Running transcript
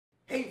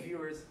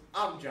viewers,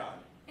 I'm John.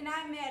 And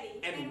I'm Maddie.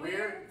 And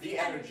we're the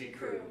Energy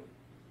Crew.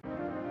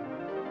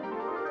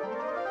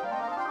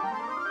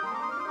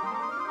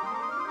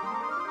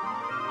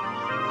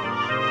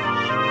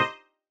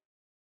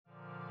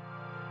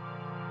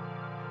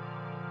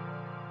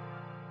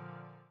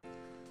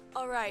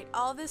 Alright,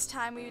 all this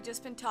time we've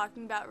just been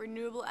talking about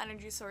renewable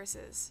energy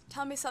sources.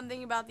 Tell me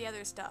something about the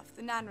other stuff,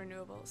 the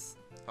non-renewables.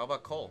 How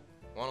about coal?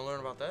 Want to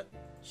learn about that?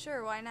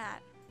 Sure, why not?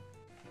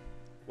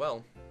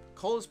 Well,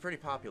 coal is pretty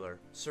popular,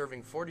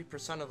 serving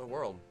 40% of the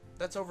world.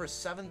 That's over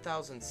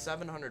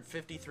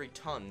 7,753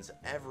 tons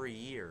every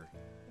year.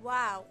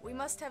 Wow, we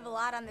must have a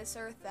lot on this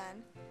earth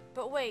then.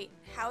 But wait,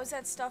 how is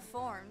that stuff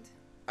formed?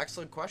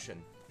 Excellent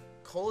question.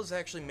 Coal is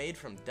actually made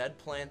from dead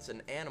plants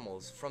and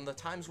animals from the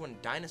times when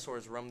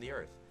dinosaurs roamed the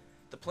earth.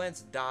 The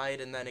plants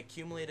died and then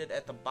accumulated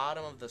at the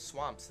bottom of the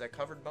swamps that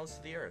covered most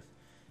of the earth.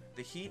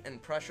 The heat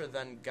and pressure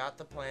then got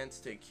the plants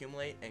to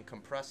accumulate and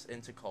compress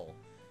into coal.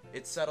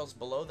 It settles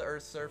below the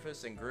earth's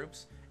surface in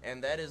groups,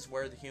 and that is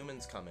where the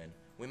humans come in.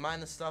 We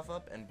mine the stuff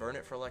up and burn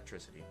it for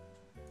electricity.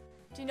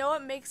 Do you know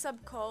what makes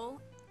up coal?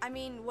 I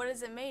mean, what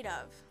is it made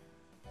of?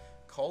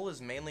 Coal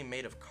is mainly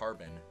made of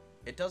carbon.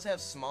 It does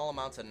have small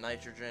amounts of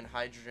nitrogen,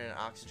 hydrogen,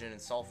 oxygen, and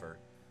sulfur.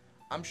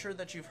 I'm sure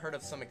that you've heard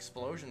of some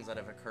explosions that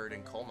have occurred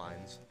in coal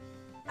mines.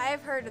 I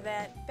have heard of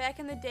that. Back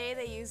in the day,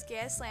 they used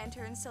gas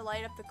lanterns to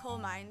light up the coal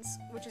mines,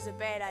 which is a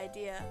bad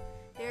idea.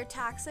 They are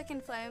toxic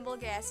and flammable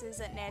gases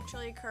that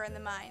naturally occur in the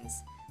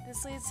mines.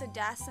 This leads to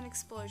deaths and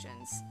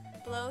explosions.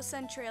 Below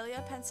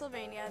Centralia,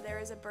 Pennsylvania, there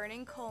is a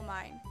burning coal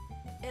mine.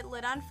 It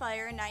lit on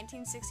fire in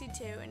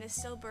 1962 and is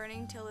still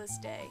burning till this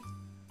day.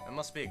 That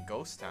must be a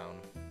ghost town.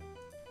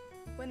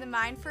 When the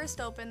mine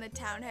first opened, the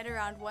town had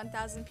around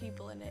 1,000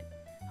 people in it.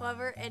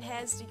 However, it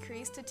has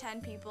decreased to 10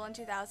 people in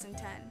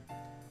 2010.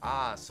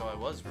 Ah, so I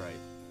was right.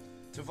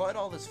 To avoid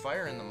all this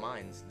fire in the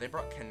mines, they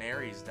brought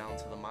canaries down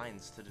to the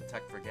mines to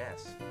detect for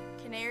gas.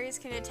 Canaries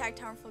can detect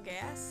harmful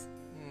gas?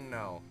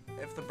 No.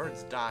 If the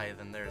birds die,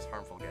 then there's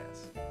harmful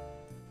gas.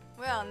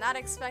 Well, not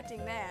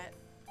expecting that.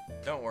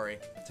 Don't worry.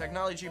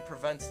 Technology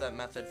prevents that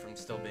method from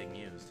still being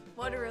used.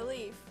 What a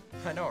relief.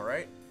 I know,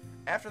 right?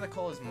 After the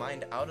coal is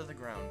mined out of the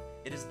ground,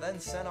 it is then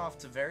sent off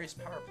to various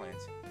power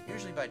plants,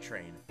 usually by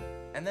train,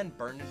 and then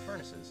burned in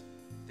furnaces.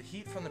 The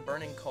heat from the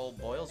burning coal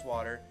boils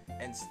water,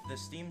 and the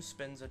steam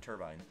spins a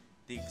turbine,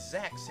 the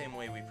exact same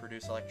way we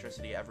produce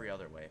electricity every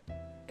other way.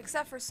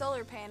 Except for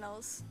solar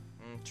panels.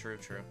 True.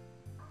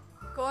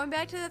 Going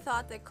back to the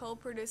thought that coal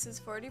produces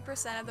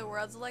 40% of the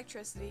world's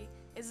electricity,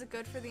 is it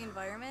good for the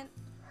environment?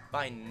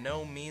 By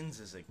no means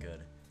is it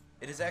good.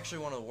 It is actually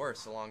one of the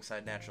worst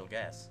alongside natural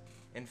gas.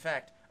 In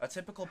fact, a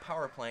typical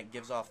power plant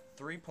gives off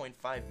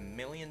 3.5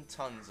 million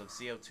tons of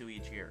CO2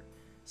 each year.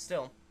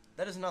 Still,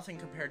 that is nothing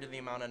compared to the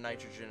amount of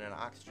nitrogen and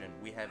oxygen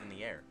we have in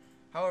the air.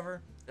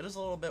 However, it is a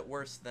little bit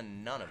worse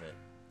than none of it.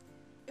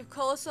 If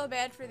coal is so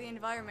bad for the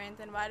environment,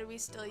 then why do we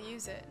still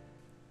use it?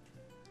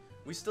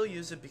 We still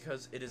use it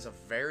because it is a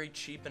very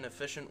cheap and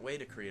efficient way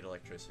to create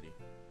electricity.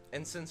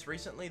 And since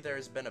recently there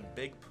has been a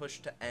big push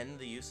to end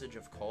the usage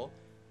of coal,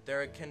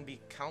 there can be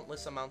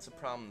countless amounts of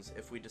problems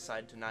if we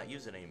decide to not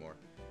use it anymore.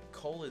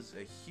 Coal is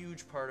a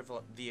huge part of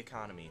the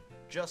economy,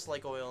 just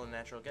like oil and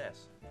natural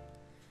gas.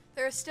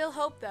 There is still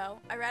hope though.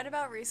 I read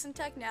about recent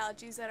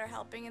technologies that are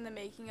helping in the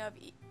making of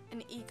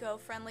an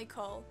eco-friendly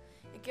coal.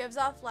 It gives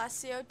off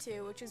less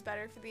CO2, which is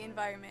better for the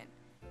environment.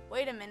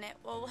 Wait a minute,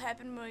 what will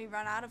happen when we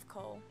run out of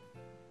coal?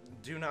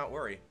 Do not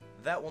worry.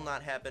 That will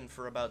not happen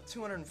for about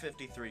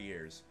 253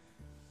 years.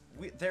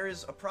 There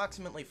is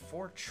approximately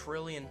 4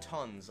 trillion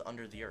tons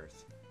under the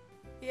earth.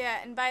 Yeah,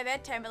 and by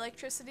that time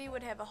electricity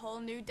would have a whole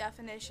new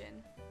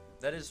definition.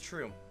 That is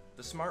true.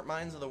 The smart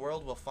minds of the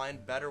world will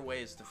find better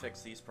ways to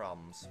fix these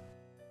problems.